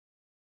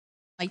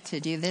Like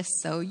to do this,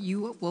 so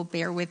you will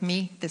bear with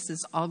me. This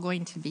is all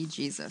going to be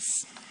Jesus.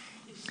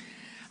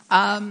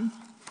 When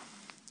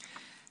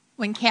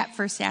Kat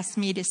first asked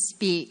me to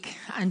speak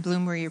on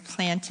Bloom Where You're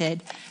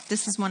Planted,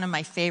 this is one of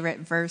my favorite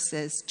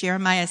verses.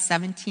 Jeremiah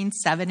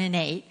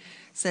 17:7-8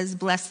 says,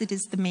 "Blessed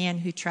is the man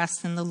who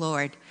trusts in the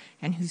Lord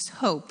and whose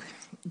hope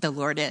the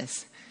Lord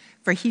is.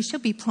 For he shall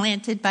be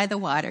planted by the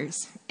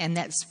waters, and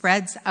that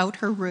spreads out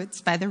her roots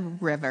by the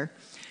river,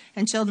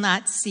 and shall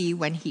not see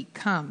when heat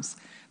comes.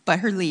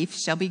 But her leaf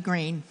shall be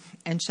green,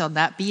 and shall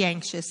not be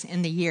anxious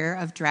in the year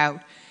of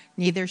drought,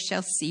 neither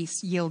shall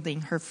cease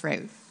yielding her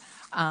fruit."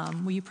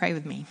 Will you pray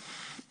with me?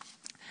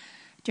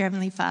 Dear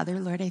Heavenly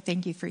Father, Lord, I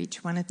thank you for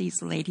each one of these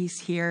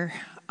ladies here.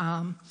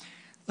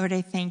 Lord,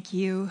 I thank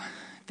you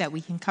that we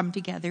can come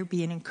together,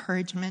 be an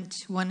encouragement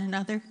to one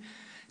another,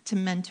 to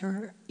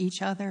mentor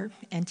each other,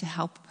 and to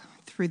help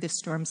through the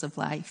storms of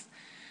life.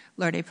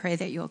 Lord, I pray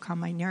that you'll calm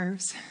my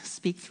nerves,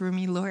 speak through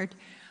me, Lord,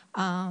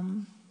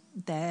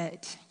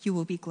 that you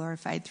will be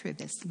glorified through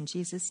this. In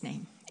Jesus'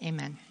 name,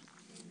 amen.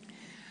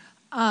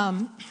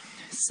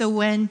 So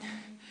when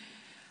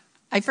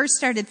I first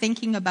started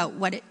thinking about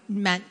what it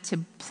meant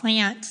to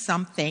plant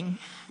something,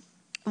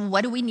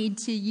 what do we need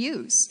to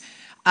use?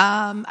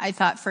 I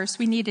thought first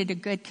we needed a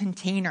good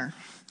container,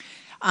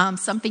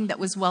 something that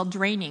was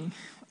well-draining.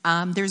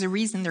 There's a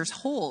reason there's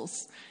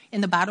holes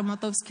in the bottom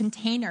of those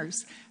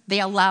containers. They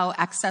allow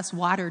excess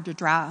water to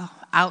draw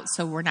out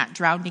so we're not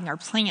drowning our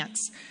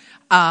plants.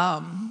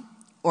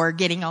 Or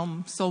getting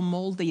them so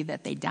moldy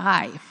that they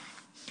die.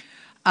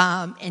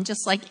 And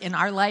just like in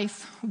our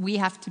life, we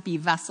have to be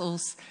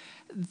vessels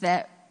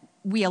that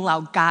we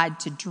allow God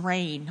to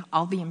drain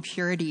all the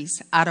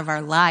impurities out of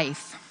our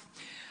life.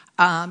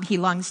 He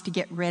longs to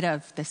get rid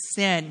of the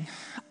sin,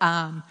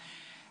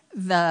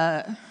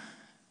 the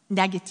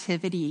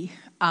negativity,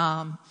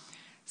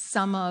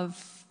 some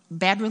of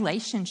bad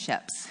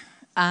relationships,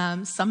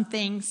 some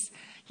things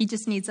he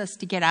just needs us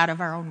to get out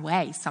of our own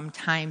way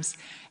sometimes.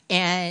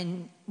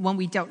 And when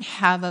we don't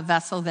have a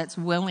vessel that's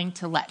willing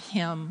to let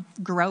him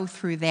grow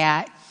through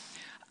that,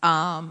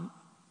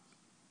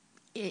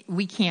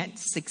 we can't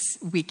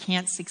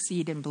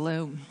succeed in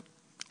bloom.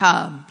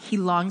 He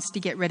longs to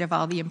get rid of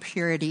all the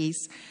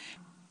impurities.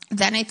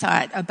 Then I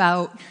thought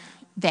about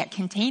that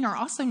container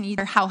also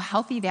needs how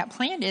healthy that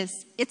plant is.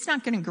 It's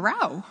not going to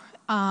grow.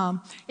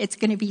 It's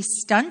going to be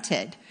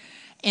stunted.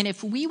 And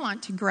if we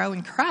want to grow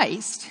in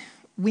Christ,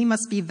 we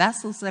must be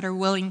vessels that are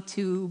willing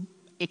to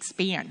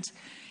expand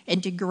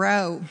and to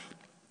grow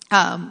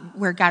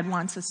where God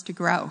wants us to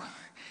grow.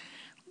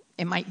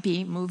 It might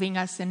be moving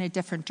us in a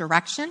different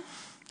direction,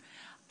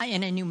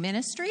 in a new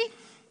ministry.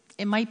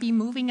 It might be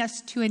moving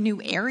us to a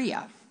new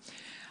area.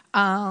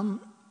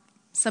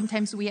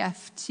 Sometimes we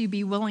have to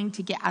be willing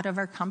to get out of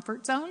our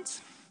comfort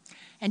zones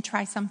and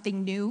try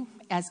something new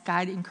as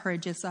God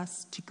encourages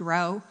us to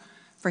grow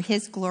for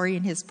his glory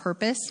and his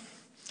purpose.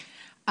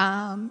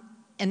 And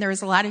there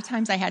was a lot of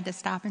times I had to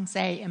stop and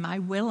say, am I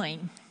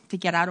willing to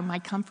get out of my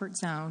comfort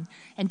zone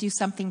and do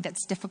something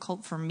that's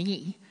difficult for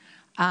me,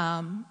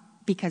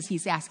 because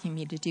he's asking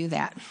me to do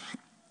that.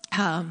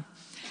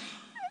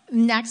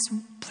 Next,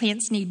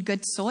 plants need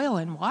good soil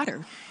and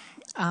water.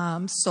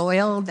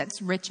 Soil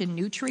that's rich in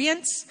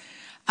nutrients,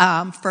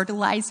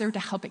 fertilizer to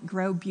help it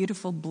grow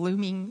beautiful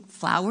blooming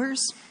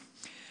flowers.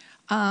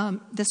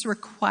 This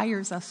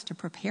requires us to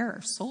prepare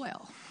our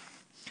soil.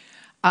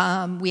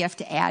 We have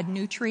to add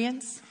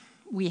nutrients.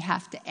 We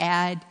have to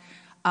add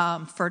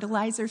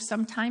fertilizer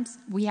sometimes.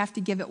 We have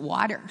to give it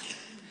water.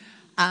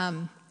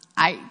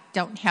 I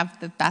don't have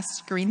the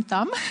best green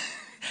thumb,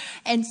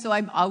 and so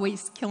I'm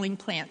always killing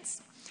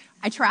plants.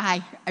 I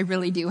try. I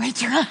really do. I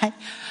try.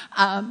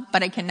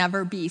 But I can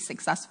never be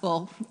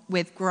successful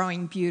with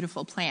growing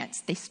beautiful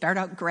plants. They start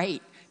out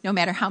great, no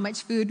matter how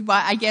much food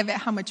I give it,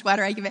 how much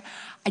water I give it.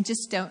 I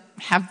just don't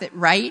have it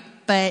right.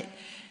 But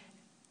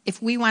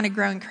if we want to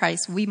grow in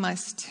Christ, we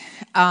must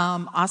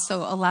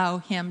also allow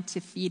him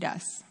to feed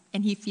us.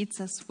 And he feeds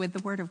us with the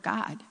Word of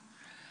God.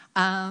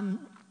 And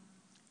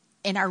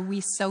are we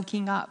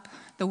soaking up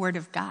the Word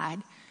of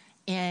God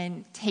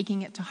and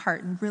taking it to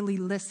heart and really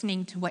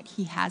listening to what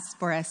he has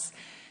for us?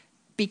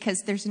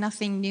 Because there's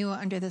nothing new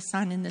under the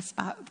sun in this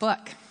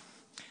book.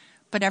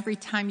 But every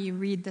time you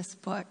read this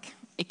book,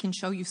 it can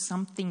show you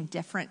something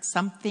different,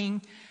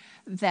 something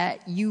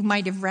that you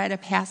might have read a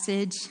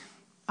passage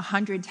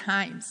 100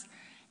 times.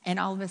 And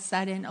all of a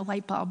sudden, a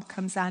light bulb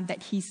comes on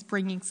that he's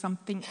bringing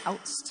something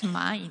else to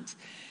mind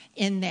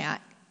in that.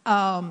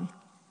 And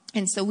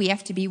so we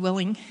have to be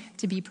willing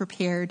to be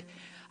prepared,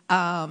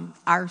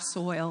 our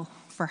soil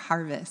for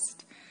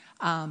harvest.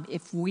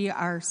 If we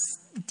are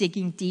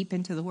digging deep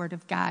into the Word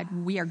of God,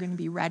 we are going to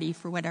be ready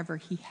for whatever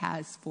he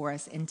has for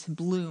us and to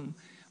bloom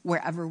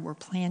wherever we're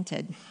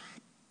planted.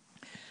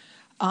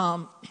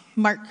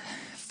 Mark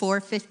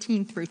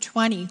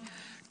 4:15-20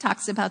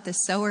 talks about the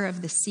sower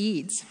of the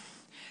seeds.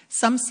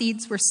 Some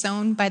seeds were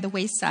sown by the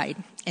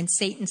wayside, and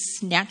Satan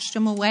snatched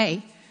them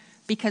away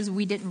because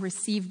we didn't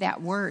receive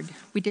that word.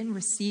 We didn't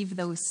receive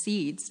those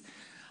seeds.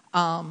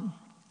 Some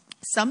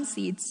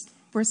seeds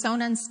were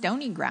sown on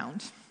stony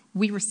ground.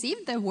 We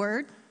received the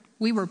word.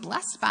 We were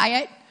blessed by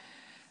it,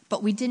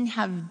 but we didn't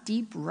have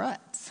deep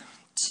roots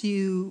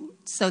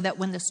so that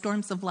when the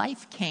storms of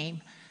life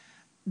came,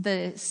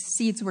 the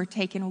seeds were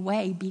taken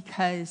away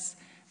because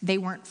they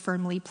weren't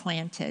firmly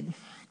planted.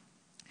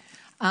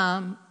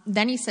 Then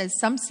he says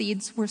some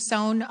seeds were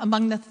sown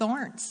among the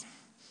thorns.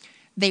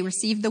 They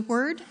received the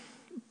word,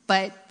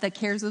 but the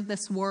cares of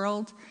this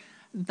world,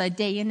 the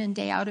day in and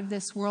day out of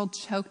this world,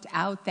 choked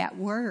out that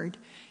word,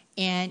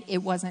 and it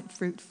wasn't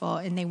fruitful,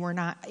 and they were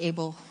not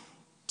able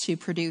to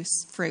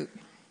produce fruit.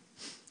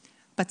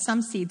 But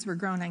some seeds were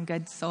grown on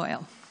good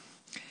soil,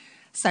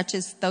 such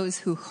as those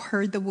who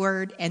heard the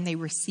word and they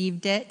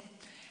received it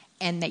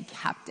and they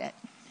kept it,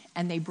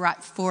 and they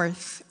brought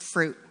forth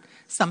fruit,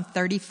 some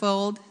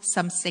 30-fold,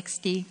 some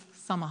 60,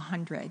 some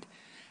 100.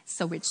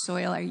 So which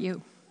soil are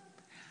you?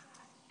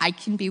 I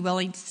can be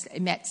willing to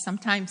admit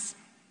sometimes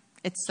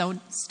it's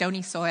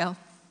stony soil.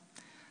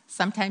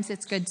 Sometimes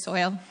it's good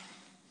soil.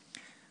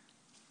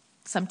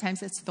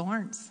 Sometimes it's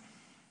thorns.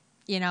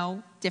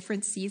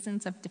 Different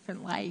seasons of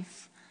different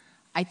life.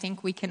 I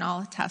think we can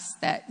all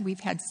attest that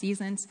we've had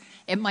seasons.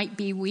 It might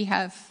be we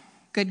have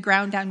good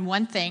ground on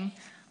one thing,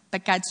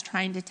 but God's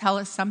trying to tell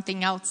us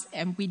something else,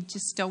 and we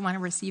just don't want to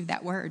receive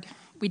that word.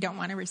 We don't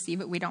want to receive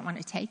it. We don't want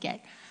to take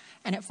it.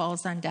 And it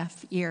falls on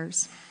deaf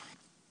ears.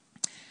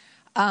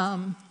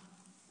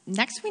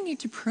 Next, we need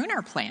to prune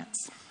our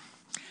plants.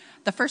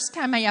 The first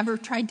time I ever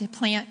tried to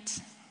plant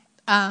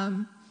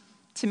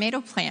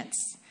tomato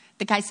plants,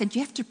 the guy said,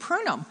 you have to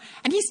prune them.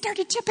 And he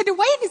started chipping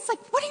away, and it's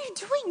like, what are you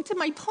doing to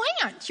my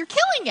plant? You're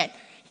killing it.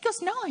 He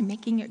goes, no, I'm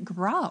making it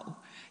grow.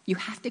 You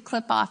have to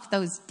clip off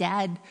those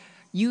dead,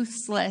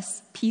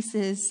 useless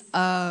pieces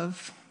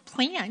of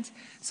plant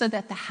so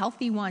that the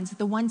healthy ones,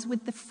 the ones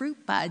with the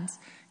fruit buds,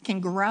 can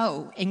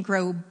grow and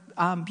grow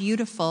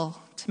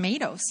beautiful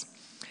tomatoes.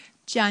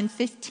 John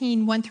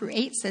 15,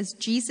 1-8 says,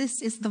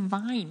 Jesus is the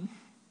vine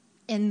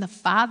and the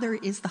Father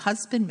is the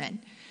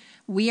husbandman.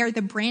 We are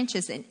the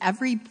branches, and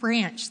every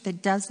branch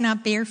that does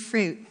not bear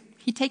fruit,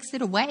 he takes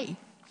it away.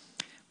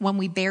 When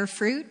we bear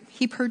fruit,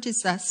 he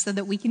purges us so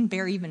that we can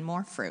bear even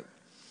more fruit.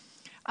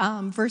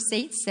 Verse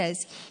 8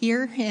 says,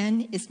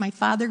 herein is my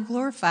Father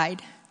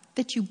glorified,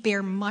 that you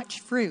bear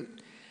much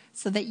fruit,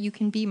 so that you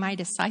can be my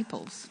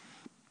disciples.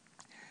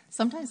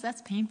 Sometimes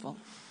that's painful,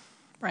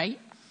 right?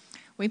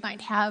 We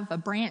might have a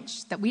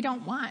branch that we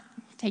don't want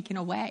taken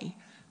away,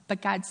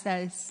 but God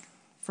says,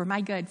 for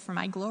my good, for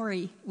my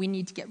glory, we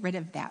need to get rid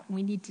of that.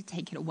 We need to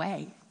take it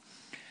away.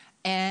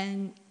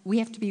 And we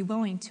have to be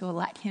willing to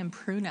let him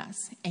prune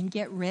us and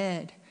get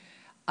rid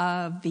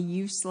of the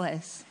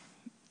useless.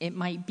 It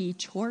might be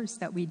chores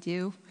that we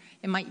do.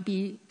 It might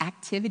be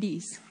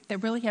activities that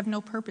really have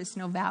no purpose,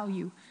 no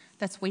value,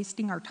 that's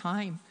wasting our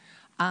time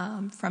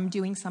from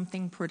doing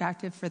something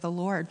productive for the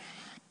Lord.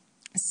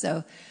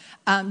 So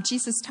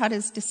Jesus taught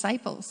his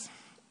disciples,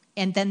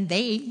 and then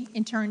they,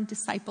 in turn,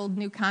 discipled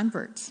new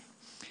converts.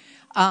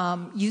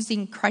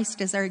 Using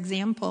Christ as our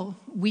example,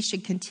 we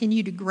should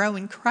continue to grow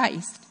in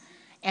Christ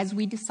as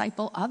we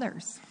disciple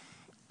others.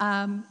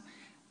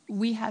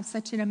 We have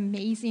such an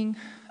amazing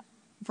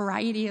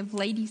variety of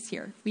ladies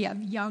here. We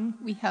have young,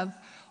 we have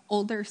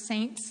older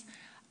saints.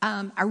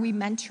 Are we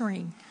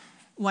mentoring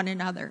one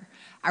another?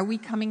 Are we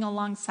coming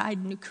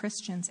alongside new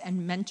Christians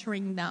and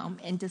mentoring them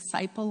and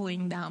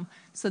discipling them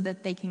so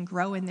that they can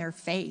grow in their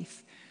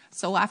faith?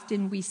 So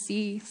often we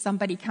see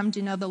somebody come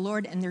to know the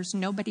Lord and there's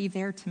nobody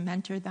there to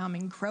mentor them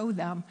and grow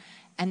them,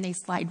 and they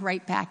slide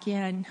right back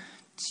in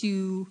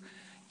to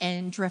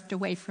and drift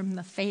away from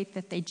the faith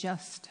that they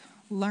just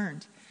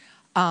learned.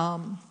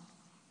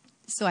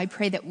 So I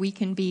pray that we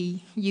can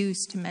be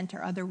used to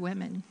mentor other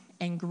women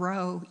and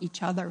grow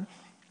each other.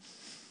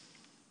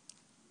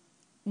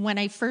 When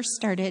I first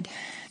started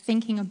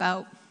thinking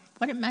about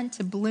what it meant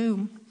to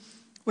bloom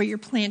where you're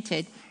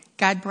planted,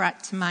 God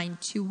brought to mind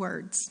two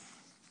words.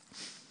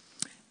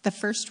 The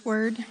first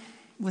word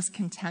was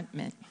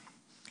contentment.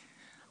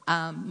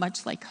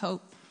 Much like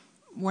hope,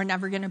 we're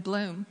never going to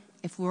bloom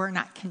if we're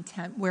not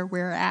content where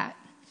we're at.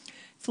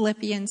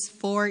 Philippians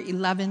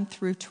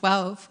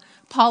 4:11-12,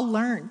 Paul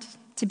learned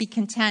to be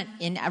content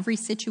in every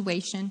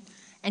situation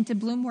and to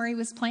bloom where he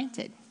was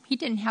planted. He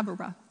didn't have a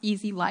rough,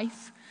 easy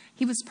life.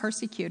 He was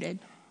persecuted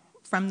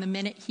from the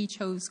minute he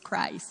chose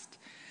Christ,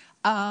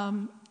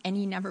 and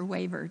he never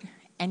wavered.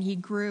 And he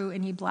grew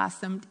and he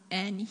blossomed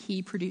and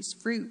he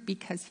produced fruit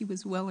because he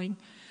was willing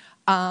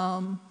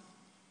to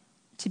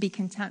be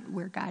content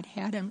where God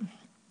had him.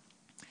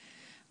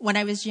 When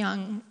I was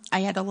young, I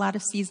had a lot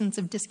of seasons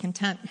of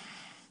discontent.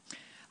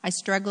 I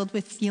struggled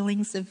with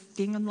feelings of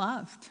being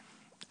unloved.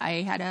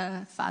 I had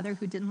a father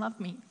who didn't love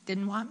me,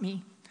 didn't want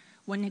me,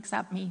 wouldn't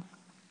accept me.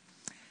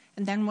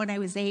 And then when I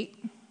was 8,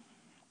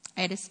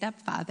 I had a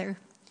stepfather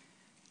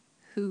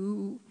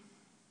who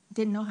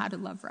didn't know how to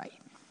love right.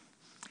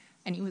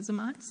 And he was a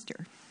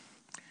monster.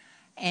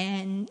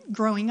 And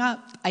growing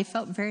up, I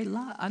felt very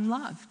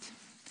unloved.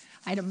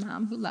 I had a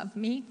mom who loved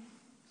me,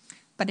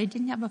 but I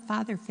didn't have a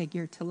father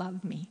figure to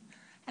love me.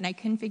 And I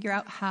couldn't figure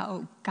out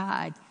how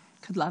God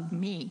could love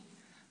me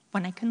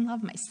when I couldn't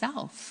love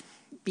myself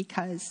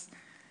because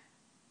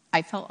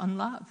I felt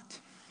unloved.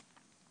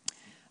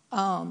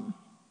 And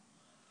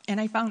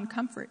I found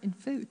comfort in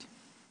food.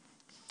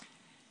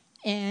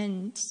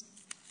 And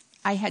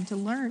I had to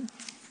learn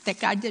that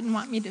God didn't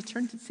want me to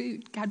turn to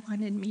food. God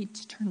wanted me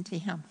to turn to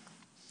him.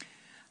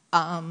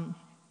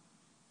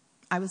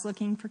 I was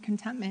looking for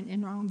contentment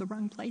in all the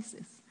wrong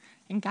places.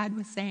 And God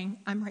was saying,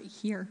 I'm right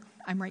here.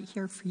 I'm right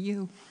here for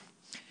you.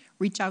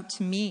 Reach out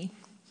to me.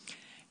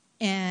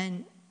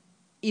 And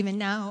even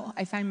now,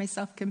 I find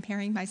myself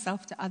comparing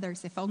myself to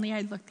others. If only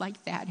I looked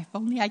like that. If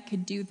only I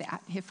could do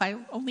that.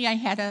 Only I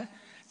had a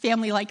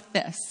family like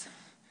this.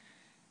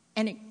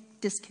 And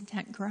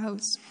discontent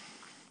grows.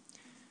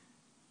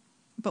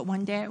 But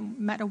one day I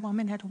met a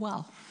woman at a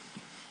well.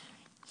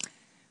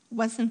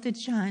 Wasn't the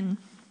John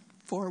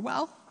 4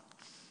 well?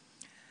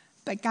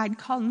 But God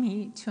called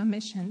me to a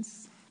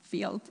missions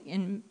field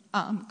in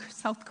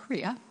South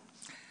Korea,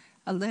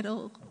 a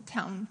little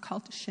town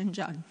called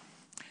Shincheon.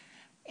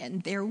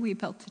 And there we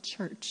built a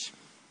church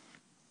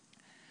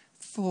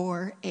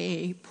for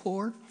a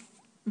poor,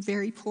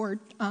 very poor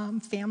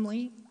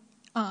family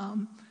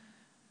of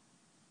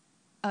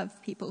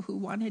people who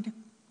wanted a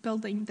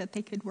building that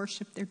they could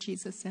worship their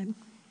Jesus in.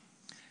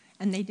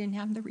 And they didn't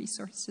have the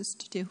resources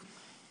to do.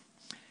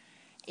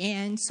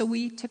 And so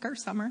we took our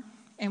summer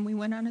and we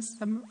went on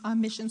a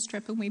missions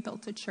trip and we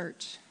built a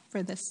church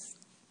for this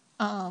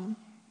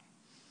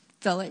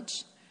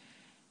village.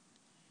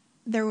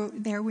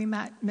 There we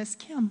met Miss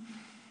Kim.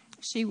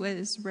 She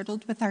was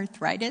riddled with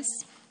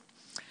arthritis.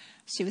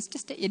 She was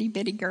just a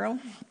itty-bitty girl,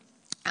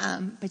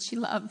 but she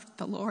loved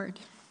the Lord,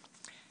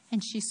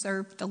 and she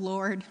served the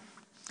Lord.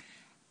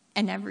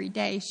 And every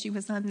day she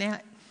was on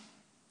that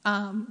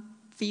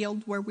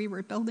field where we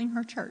were building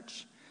her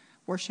church,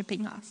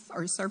 worshiping us,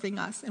 or serving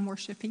us and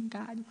worshiping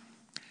God.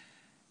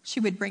 She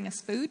would bring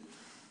us food.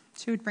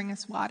 She would bring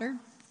us water.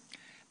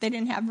 They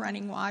didn't have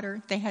running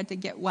water. They had to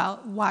get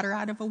water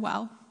out of a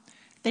well.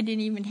 They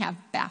didn't even have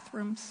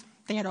bathrooms.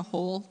 They had a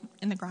hole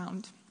in the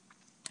ground.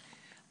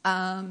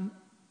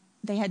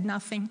 They had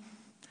nothing,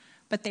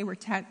 but they were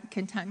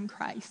content in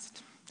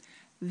Christ.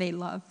 They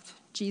loved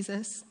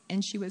Jesus,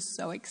 and she was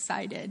so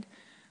excited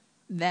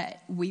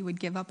that we would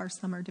give up our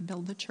summer to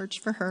build a church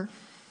for her.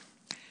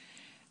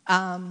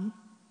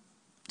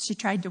 She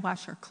tried to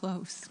wash our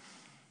clothes,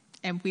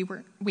 and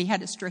we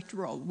had a strict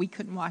rule. We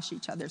couldn't wash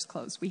each other's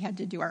clothes. We had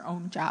to do our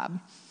own job.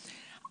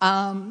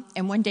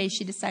 And one day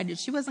she decided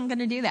she wasn't going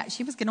to do that.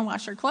 She was going to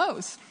wash her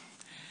clothes.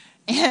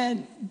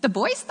 And the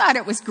boys thought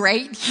it was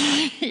great.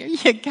 Here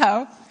you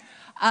go.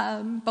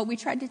 But we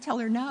tried to tell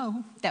her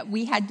no, that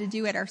we had to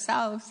do it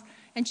ourselves.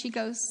 And she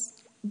goes,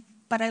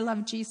 but I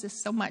love Jesus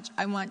so much.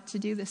 I want to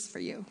do this for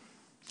you.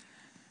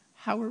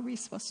 How were we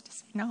supposed to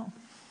say no?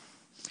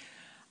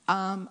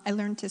 I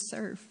learned to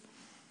serve.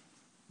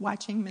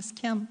 Watching Miss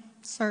Kim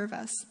serve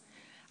us,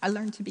 I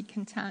learned to be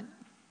content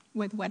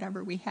with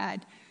whatever we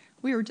had.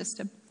 We were just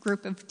a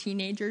group of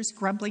teenagers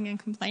grumbling and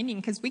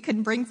complaining because we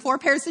couldn't bring 4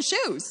 pairs of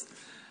shoes.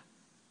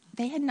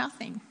 They had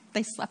nothing.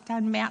 They slept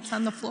on mats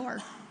on the floor.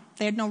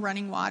 They had no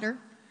running water.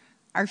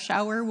 Our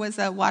shower was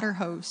a water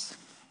hose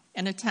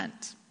and a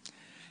tent.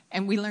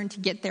 And we learned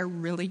to get there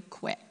really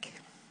quick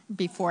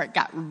before it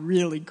got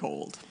really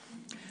cold.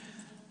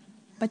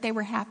 But they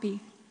were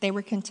happy. They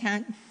were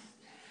content.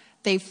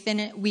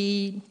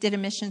 We did a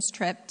missions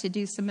trip to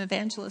do some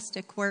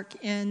evangelistic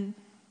work in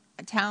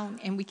a town,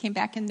 and we came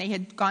back and they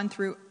had gone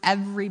through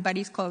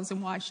everybody's clothes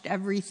and washed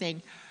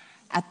everything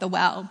at the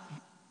well.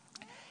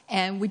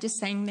 And we just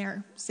sang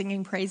there,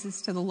 singing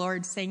praises to the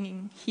Lord,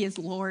 singing, He is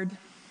Lord.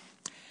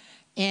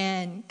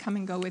 And come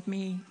and go with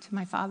me to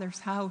my Father's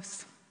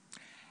house.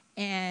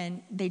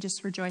 And they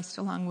just rejoiced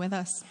along with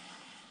us.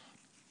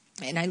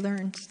 And I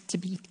learned to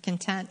be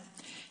content.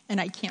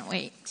 And I can't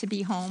wait to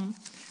be home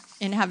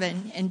in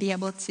heaven and be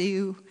able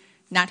to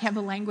not have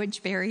a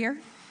language barrier,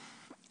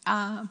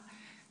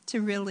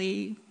 to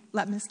really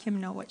let Miss Kim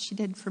know what she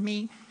did for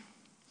me.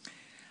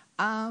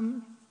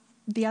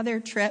 The other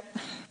trip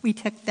we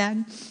took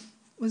then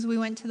was we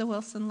went to the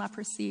Wilson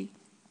Leprosy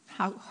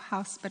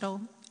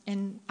Hospital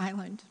in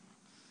Ireland.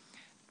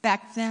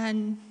 Back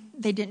then,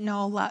 they didn't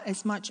know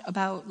as much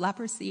about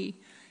leprosy,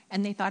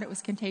 and they thought it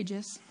was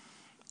contagious,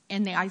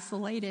 and they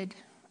isolated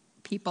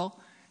people.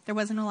 There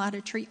wasn't a lot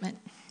of treatment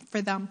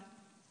for them.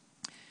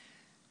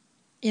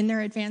 In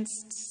their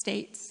advanced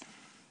states,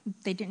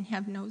 they didn't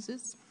have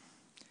noses.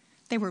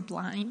 They were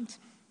blind.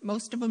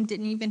 Most of them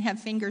didn't even have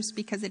fingers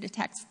because it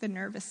attacks the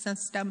nervous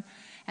system.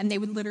 And they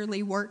would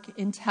literally work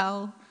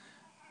until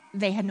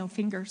they had no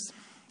fingers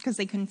because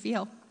they couldn't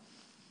feel.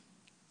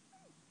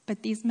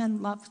 But these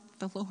men loved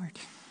the Lord.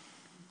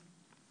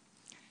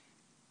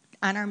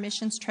 On our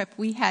missions trip,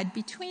 we had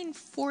between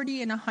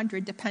 40 and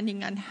 100,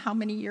 depending on how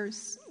many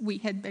years we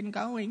had been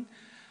going,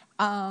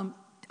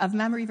 of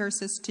memory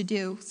verses to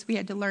do. So we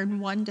had to learn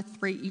 1 to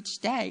 3 each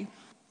day.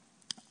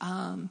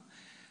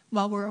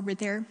 While we're over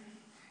there,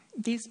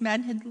 these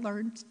men had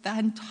learned the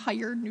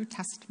entire New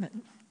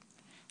Testament,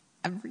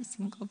 every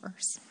single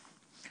verse.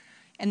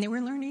 And they were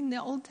learning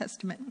the Old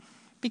Testament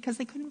because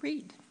they couldn't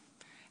read.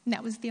 And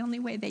that was the only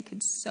way they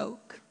could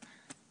soak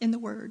in the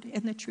word,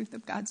 in the truth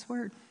of God's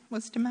word,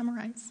 was to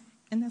memorize.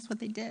 And that's what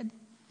they did.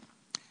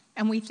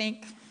 And we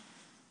think,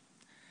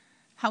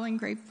 how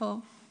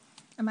ungrateful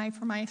am I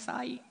for my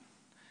sight?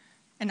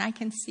 And I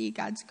can see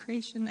God's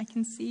creation. I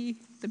can see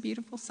the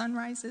beautiful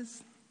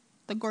sunrises,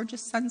 the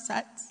gorgeous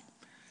sunsets,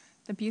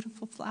 the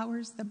beautiful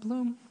flowers that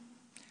bloom.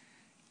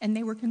 And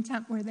they were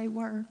content where they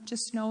were,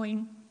 just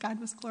knowing God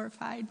was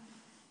glorified.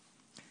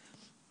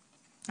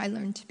 I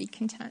learned to be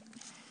content.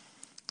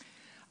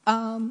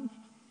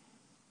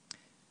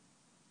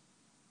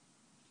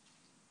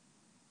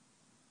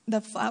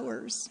 The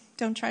flowers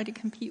don't try to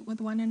compete with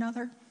one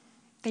another.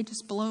 They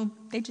just bloom.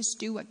 They just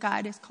do what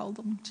God has called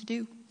them to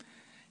do.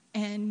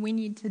 And we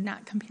need to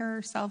not compare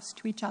ourselves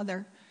to each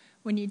other.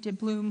 We need to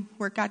bloom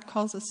where God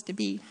calls us to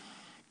be.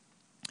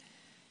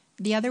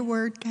 The other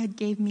word God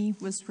gave me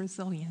was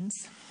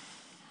resilience.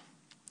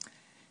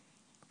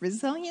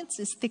 Resilience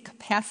is the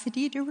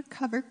capacity to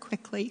recover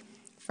quickly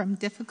from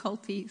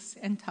difficulties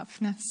and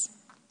toughness.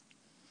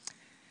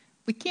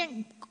 We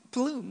can't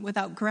bloom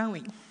without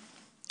growing.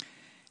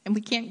 And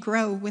we can't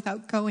grow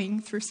without going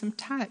through some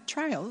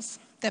trials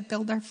that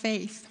build our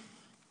faith.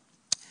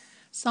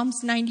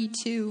 Psalms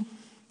 92,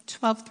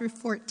 12 through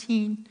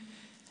 14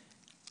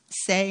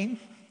 say,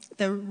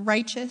 "The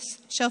righteous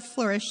shall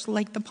flourish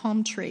like the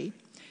palm tree.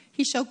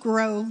 He shall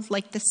grow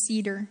like the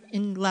cedar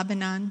in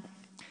Lebanon.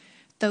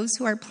 Those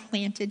who are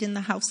planted in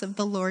the house of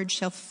the Lord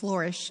shall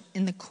flourish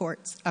in the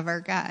courts of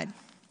our God.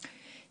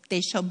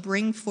 They shall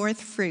bring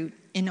forth fruit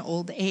in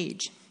old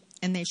age,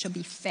 and they shall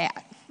be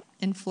fat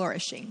and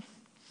flourishing."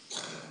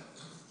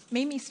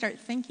 Made me start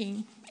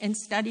thinking and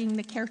studying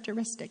the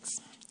characteristics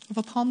of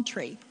a palm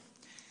tree.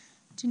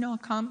 Do you know a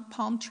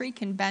palm tree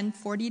can bend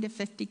 40 to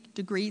 50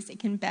 degrees? It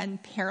can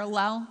bend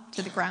parallel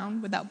to the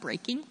ground without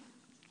breaking.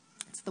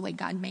 It's the way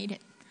God made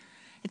it.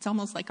 It's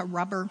almost like a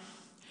rubber.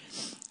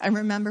 I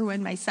remember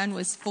when my son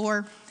was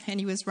 4 and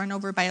he was run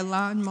over by a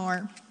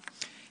lawnmower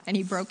and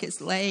he broke his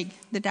leg.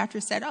 The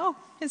doctor said, "Oh,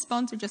 his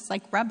bones are just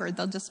like rubber.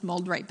 They'll just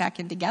mold right back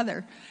in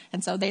together."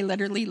 And so they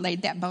literally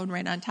laid that bone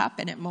right on top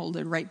and it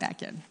molded right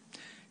back in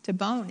to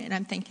bone. And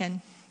I'm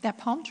thinking, that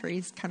palm tree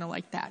is kind of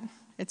like that.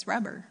 It's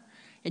rubber.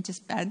 It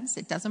just bends.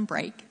 It doesn't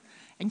break.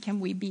 And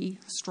can we be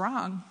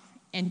strong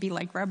and be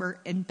like rubber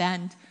and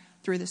bend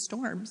through the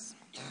storms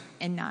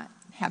and not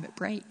have it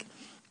break?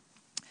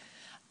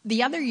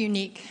 The other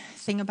unique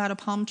thing about a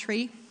palm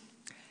tree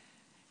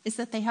is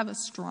that they have a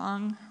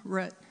strong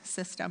root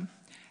system.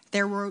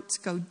 Their roots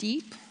go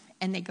deep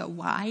and they go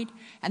wide,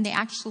 and they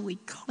actually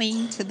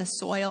cling to the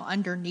soil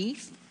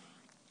underneath.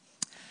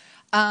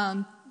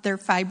 Their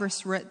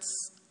fibrous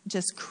roots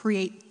just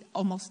create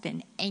almost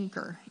an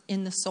anchor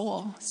in the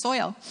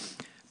soil.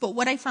 But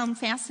what I found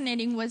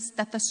fascinating was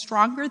that the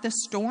stronger the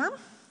storm,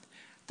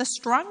 the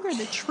stronger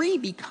the tree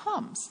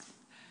becomes,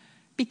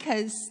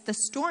 because the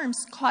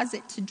storms cause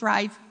it to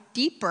drive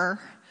deeper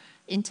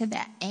into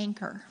that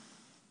anchor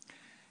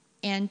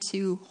and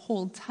to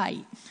hold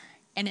tight,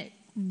 and it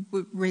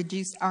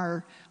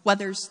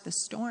weathers the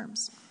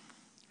storms.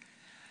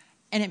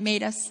 And it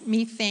made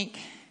me think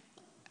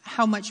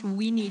how much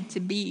we need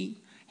to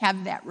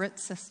have that root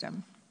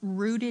system,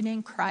 rooted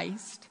in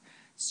Christ,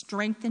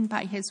 strengthened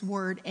by his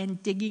word,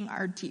 and digging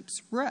our deep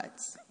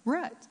roots,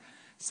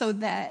 so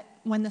that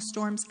when the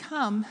storms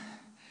come,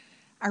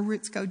 our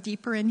roots go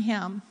deeper in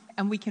him,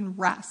 and we can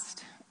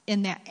rest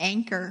in that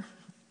anchor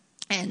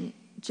and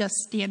just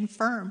stand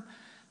firm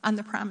on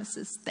the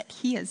promises that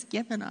he has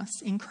given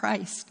us in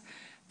Christ,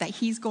 that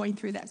he's going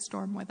through that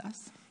storm with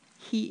us.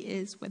 He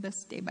is with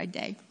us day by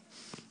day.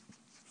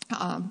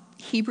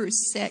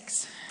 Hebrews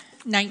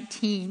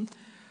 6:19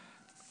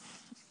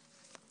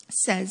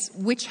 says,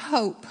 "Which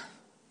hope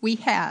we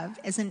have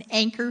as an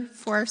anchor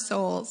for our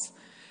souls,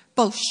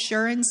 both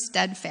sure and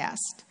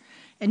steadfast,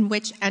 and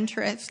which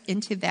entereth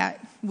into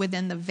that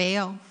within the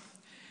veil."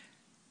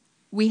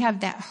 We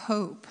have that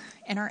hope,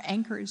 and our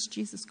anchor is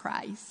Jesus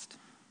Christ.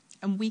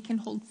 And we can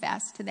hold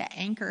fast to that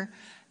anchor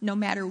no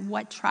matter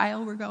what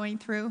trial we're going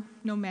through,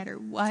 no matter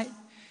what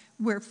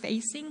we're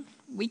facing.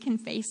 We can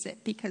face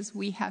it because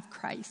we have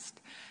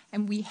Christ,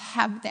 and we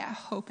have that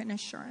hope and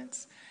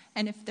assurance.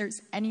 And if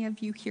there's any of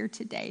you here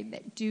today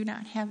that do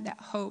not have that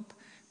hope,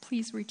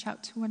 please reach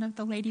out to one of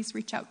the ladies,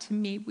 reach out to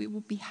me. We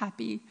will be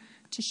happy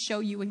to show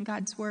you in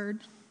God's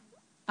word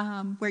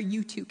where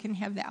you too can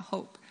have that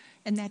hope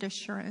and that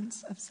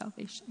assurance of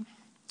salvation.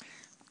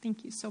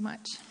 Thank you so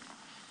much.